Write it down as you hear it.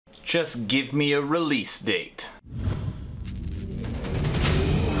Just give me a release date.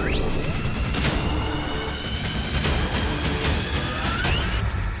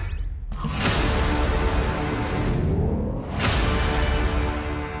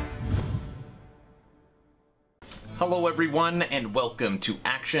 Hello everyone, and welcome to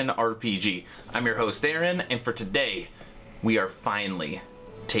Action RPG. I'm your host Aaron, and for today, we are finally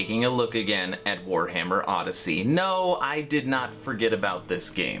taking a look again at Warhammer Odyssey. No, I did not forget about this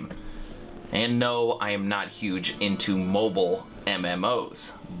game. And no, I am not huge into mobile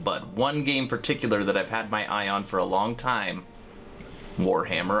MMOs. But one game in particular that I've had my eye on for a long time,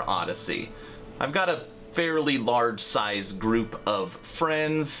 Warhammer Odyssey. I've got a fairly large size group of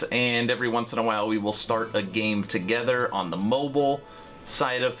friends, and every once in a while we will start a game together on the mobile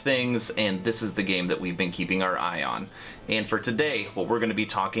side of things, and this is the game that we've been keeping our eye on. And for today, what we're going to be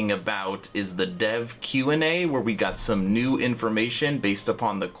talking about is the dev Q&A, where we got some new information based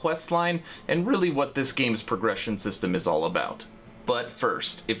upon the quest line and really what this game's progression system is all about. But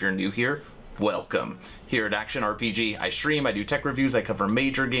first, if you're new here, welcome. Here at Action RPG, I stream, I do tech reviews, I cover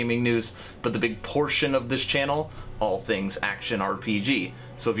major gaming news, but the big portion of this channel, all things Action RPG.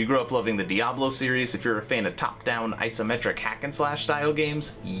 So if you grew up loving the Diablo series, if you're a fan of top-down isometric hack-and-slash style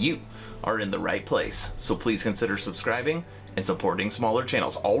games, you are in the right place. So please consider subscribing and supporting smaller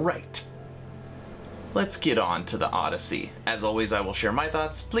channels. Alright, let's get on to the Odyssey. As always, I will share my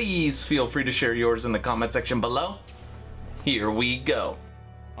thoughts. Please feel free to share yours in the comment section below. Here we go.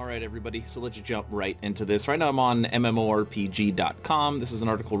 Alright everybody, so let's jump right into this. Right now I'm on Mmorpg.com. This is an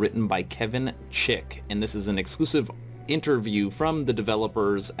article written by Kevin Chick, and this is an exclusive interview from the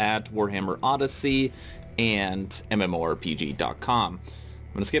developers at Warhammer Odyssey and Mmorpg.com.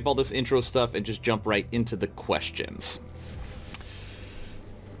 I'm going to skip all this intro stuff and just jump right into the questions.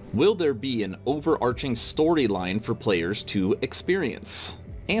 Will there be an overarching storyline for players to experience?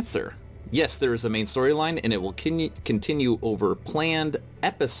 Answer: yes, there is a main storyline, and it will continue over planned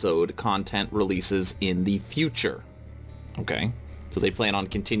episode content releases in the future. Okay, so they plan on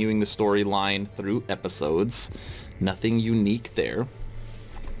continuing the storyline through episodes. Nothing unique there.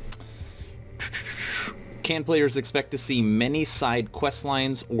 Can players expect to see many side quest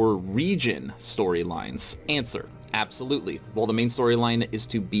lines or region storylines? Answer: absolutely. While the main storyline is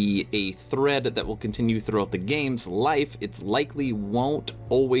to be a thread that will continue throughout the game's life, it likely won't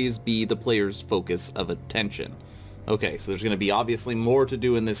always be the player's focus of attention. Okay, so there's going to be obviously more to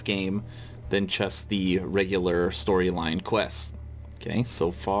do in this game than just the regular storyline quests. Okay, so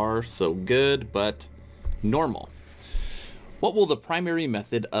far so good, but normal. What will the primary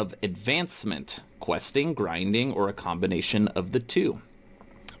method of advancement? Questing, grinding, or a combination of the two?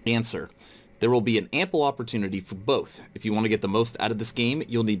 Answer: there will be an ample opportunity for both. If you want to get the most out of this game,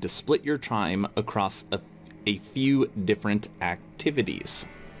 you'll need to split your time across a few different activities.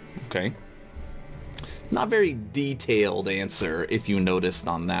 Okay. Not very detailed answer, if you noticed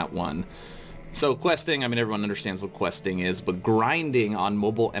on that one. So questing, I mean, everyone understands what questing is, but grinding on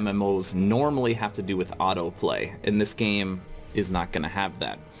mobile MMOs normally have to do with autoplay, and this game is not going to have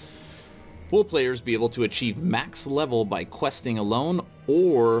that. Will players be able to achieve max level by questing alone,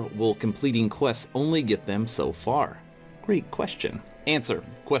 or will completing quests only get them so far? Great question. Answer: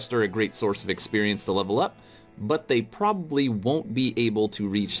 quests are a great source of experience to level up, but they probably won't be able to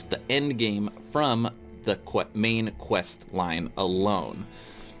reach the end game from the main quest line alone.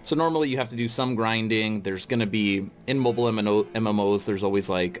 So normally you have to do some grinding. There's going to be, in mobile MMOs, there's always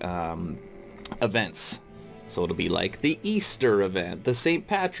like events. So it'll be like the Easter event, the St.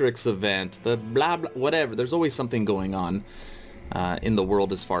 Patrick's event, the blah blah, whatever. There's always something going on in the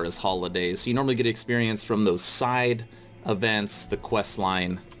world as far as holidays. So you normally get experience from those side events, the quest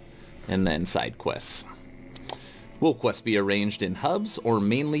line, and then side quests. Will quests be arranged in hubs or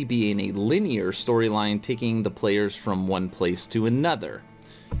mainly be in a linear storyline taking the players from one place to another?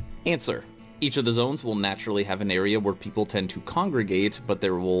 Answer: each of the zones will naturally have an area where people tend to congregate, but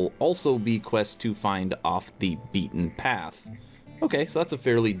there will also be quests to find off the beaten path. Okay, so that's a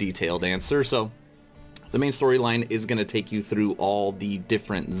fairly detailed answer. So the main storyline is going to take you through all the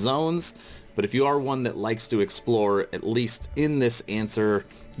different zones, but if you are one that likes to explore, at least in this answer,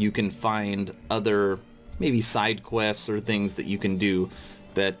 you can find other maybe side quests or things that you can do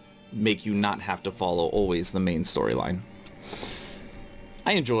that make you not have to follow always the main storyline.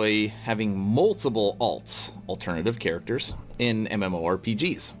 I enjoy having multiple alts, alternative characters, in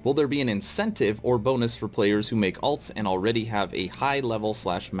MMORPGs. Will there be an incentive or bonus for players who make alts and already have a high level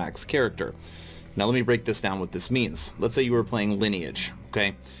 / max character? Now let me break this down what this means. Let's say you were playing Lineage,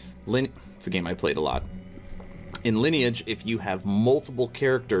 okay? It's a game I played a lot. In Lineage, if you have multiple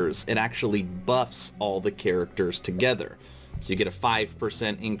characters, it actually buffs all the characters together. So you get a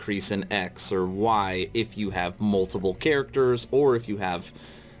 5% increase in X or Y if you have multiple characters, or if you have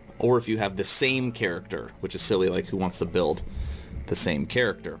the same character, which is silly, like who wants to build the same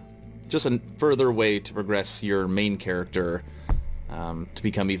character? Just a further way to progress your main character to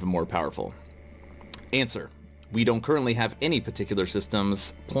become even more powerful. Answer: we don't currently have any particular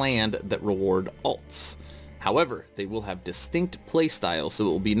systems planned that reward alts. However, they will have distinct playstyles, so it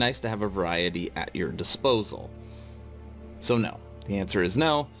will be nice to have a variety at your disposal. So no. The answer is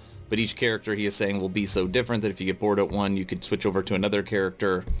no, but each character, he is saying, will be so different that if you get bored at one, you could switch over to another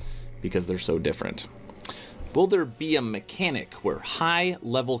character because they're so different. Will there be a mechanic where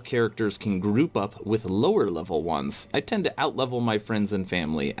high-level characters can group up with lower-level ones? I tend to outlevel my friends and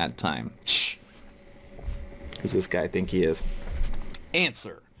family at times. Shh. Who's this guy think he is?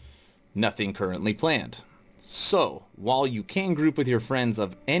 Answer: nothing currently planned. So, while you can group with your friends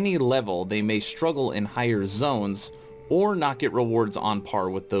of any level, they may struggle in higher zones or not get rewards on par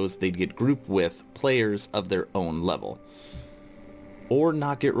with those they'd get grouped with players of their own level. Or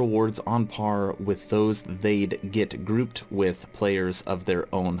not get rewards on par with those they'd get grouped with players of their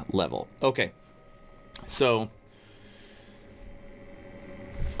own level. Okay, so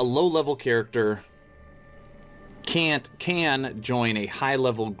a low-level character can join a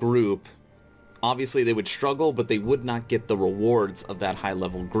high-level group. Obviously they would struggle, but they would not get the rewards of that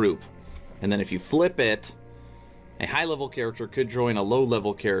high-level group. And then if you flip it, a high-level character could join a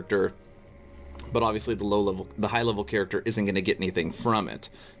low-level character, but obviously the high-level character isn't going to get anything from it.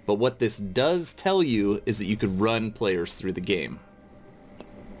 But what this does tell you is that you could run players through the game.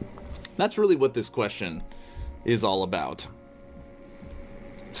 That's really what this question is all about.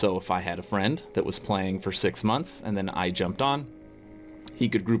 So if I had a friend that was playing for 6 months and then I jumped on, he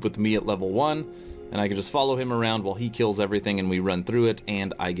could group with me at level 1, and I could just follow him around while he kills everything and we run through it,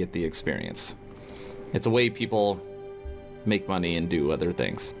 and I get the experience. It's a way people make money and do other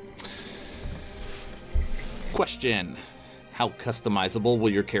things. Question: how customizable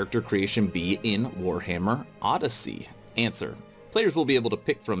will your character creation be in Warhammer Odyssey? Answer: players will be able to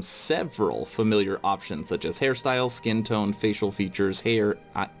pick from several familiar options such as hairstyle, skin tone, facial features, hair,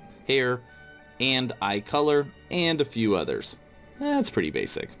 and eye color, and a few others. That's pretty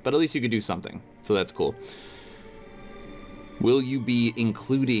basic, but at least you could do something, so that's cool. Will you be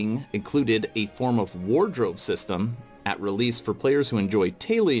included a form of wardrobe system at release for players who enjoy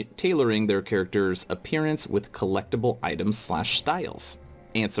tailoring their character's appearance with collectible items/styles?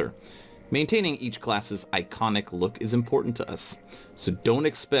 Answer: maintaining each class's iconic look is important to us, so don't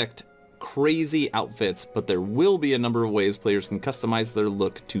expect crazy outfits, but there will be a number of ways players can customize their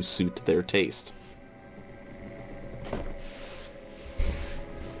look to suit their taste.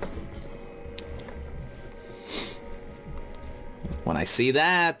 When I see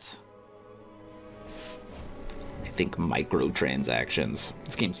that, I think microtransactions.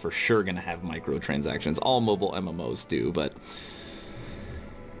 This game's for sure gonna have microtransactions. All mobile MMOs do, but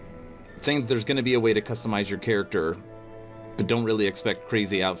saying that there's gonna be a way to customize your character, but don't really expect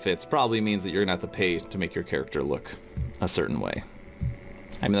crazy outfits, probably means that you're gonna have to pay to make your character look a certain way.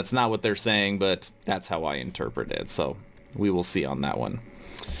 I mean, that's not what they're saying, but that's how I interpret it, so we will see on that one.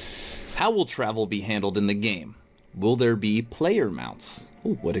 How will travel be handled in the game? Will there be player mounts?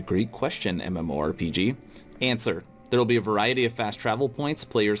 Ooh, what a great question, Mmorpg. Answer: there will be a variety of fast travel points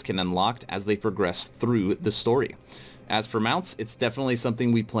players can unlock as they progress through the story. As for mounts, it's definitely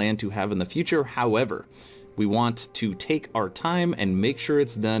something we plan to have in the future. However, we want to take our time and make sure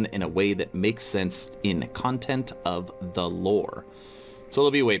it's done in a way that makes sense in content of the lore. So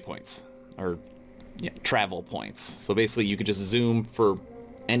there'll be waypoints, or travel points. So basically you could just zoom for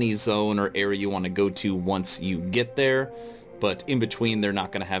any zone or area you want to go to once you get there, but in between they're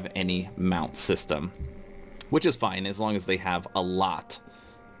not going to have any mount system, which is fine as long as they have a lot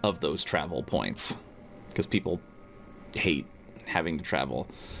of those travel points, because people hate having to travel.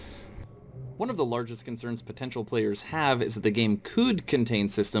 One of the largest concerns potential players have is that the game could contain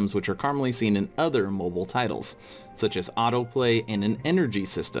systems which are commonly seen in other mobile titles, such as autoplay and an energy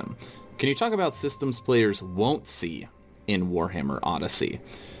system. Can you talk about systems players won't see in Warhammer Odyssey?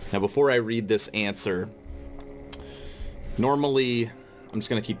 Now, before I read this answer, normally, I'm just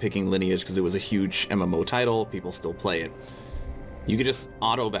going to keep picking Lineage because it was a huge MMO title, people still play it. You could just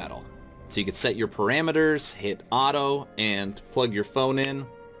auto battle. So you could set your parameters, hit auto, and plug your phone in,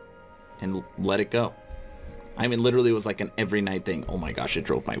 and let it go. I mean, literally it was like an every night thing. Oh my gosh, it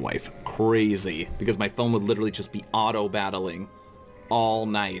drove my wife crazy, because my phone would literally just be auto battling all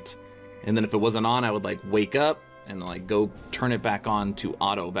night. And then if it wasn't on, I would like wake up and like go turn it back on to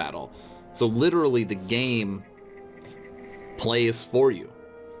auto battle. So literally the game plays for you.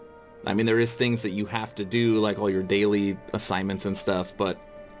 I mean, there is things that you have to do, like all your daily assignments and stuff, but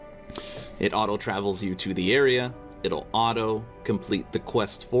it auto-travels you to the area, it'll auto-complete the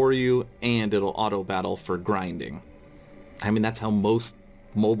quest for you, and it'll auto-battle for grinding. I mean, that's how most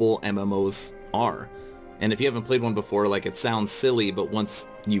mobile MMOs are. And if you haven't played one before, like, it sounds silly, but once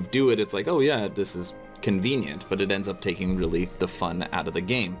you do it, it's like, oh yeah, this is convenient, but it ends up taking really the fun out of the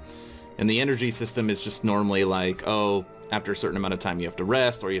game. And the energy system is just normally like, oh, after a certain amount of time you have to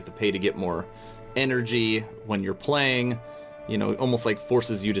rest, or you have to pay to get more energy when you're playing. You know, almost like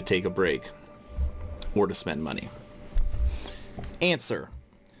forces you to take a break or to spend money. Answer: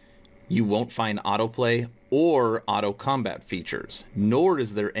 you won't find autoplay or auto combat features, nor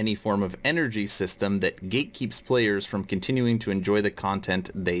is there any form of energy system that gatekeeps players from continuing to enjoy the content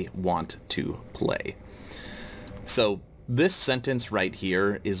they want to play. So this sentence right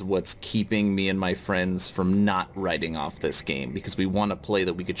here is what's keeping me and my friends from not writing off this game, because we want to play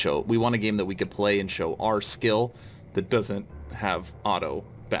that we could show. We want a game that we could play and show our skill that doesn't have auto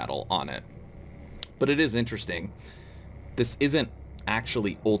battle on it. But it is interesting. This isn't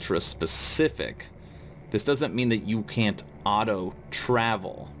actually ultra specific. This doesn't mean that you can't auto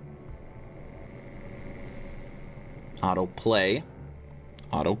travel. Auto play,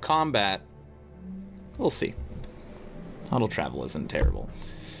 auto combat. We'll see. Auto travel isn't terrible.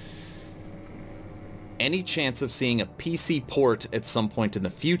 Any chance of seeing a PC port at some point in the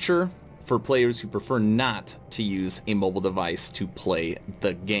future for players who prefer not to use a mobile device to play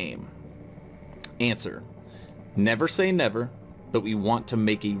the game? Answer: never say never, but we want to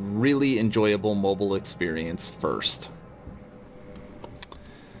make a really enjoyable mobile experience first.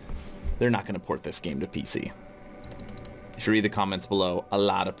 They're not going to port this game to PC. If you read the comments below, a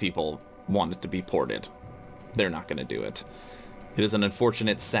lot of people want it to be ported. They're not going to do it. It is an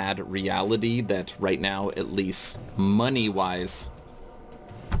unfortunate, sad reality that right now, at least money-wise,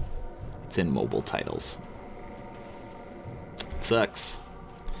 it's in mobile titles. It sucks.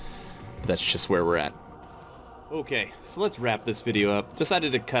 But that's just where we're at. Okay, so let's wrap this video up.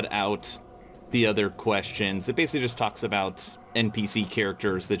 Decided to cut out the other questions. It basically just talks about NPC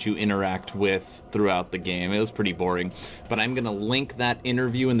characters that you interact with throughout the game. It was pretty boring, but I'm going to link that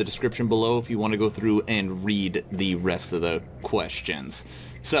interview in the description below if you want to go through and read the rest of the questions.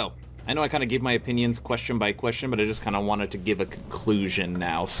 So, I know I kind of gave my opinions question by question, but I just kind of wanted to give a conclusion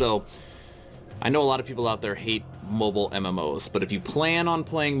now. So, I know a lot of people out there hate mobile MMOs, but if you plan on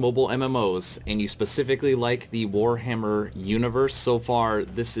playing mobile MMOs and you specifically like the Warhammer universe, so far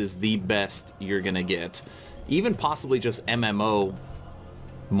this is the best you're gonna get. Even possibly just MMO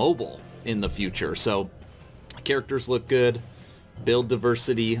mobile in the future. So characters look good, build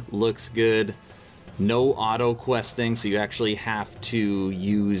diversity looks good, no auto questing, so you actually have to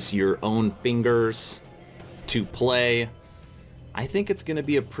use your own fingers to play. I think it's going to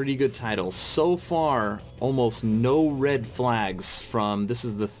be a pretty good title. So far, almost no red flags from... This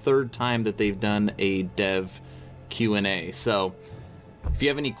is the third time that they've done a dev Q&A. So, if you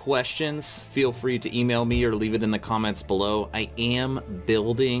have any questions, feel free to email me or leave it in the comments below. I am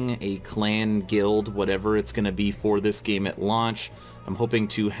building a clan, guild, whatever it's going to be for this game at launch. I'm hoping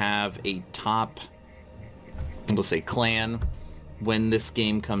to have a top, let's say, clan when this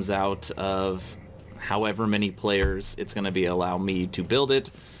game comes out of... however many players it's going to be allow me to build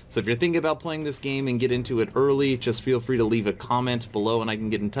it. So if you're thinking about playing this game and get into it early, just feel free to leave a comment below and I can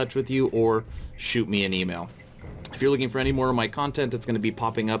get in touch with you, or shoot me an email. If you're looking for any more of my content, it's going to be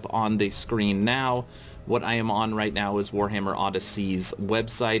popping up on the screen now. What I am on right now is Warhammer Odyssey's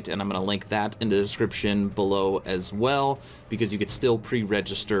website, and I'm going to link that in the description below as well, because you could still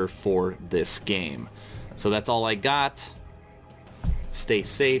pre-register for this game. So that's all I got. Stay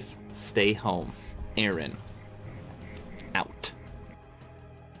safe, stay home. Aaron, out.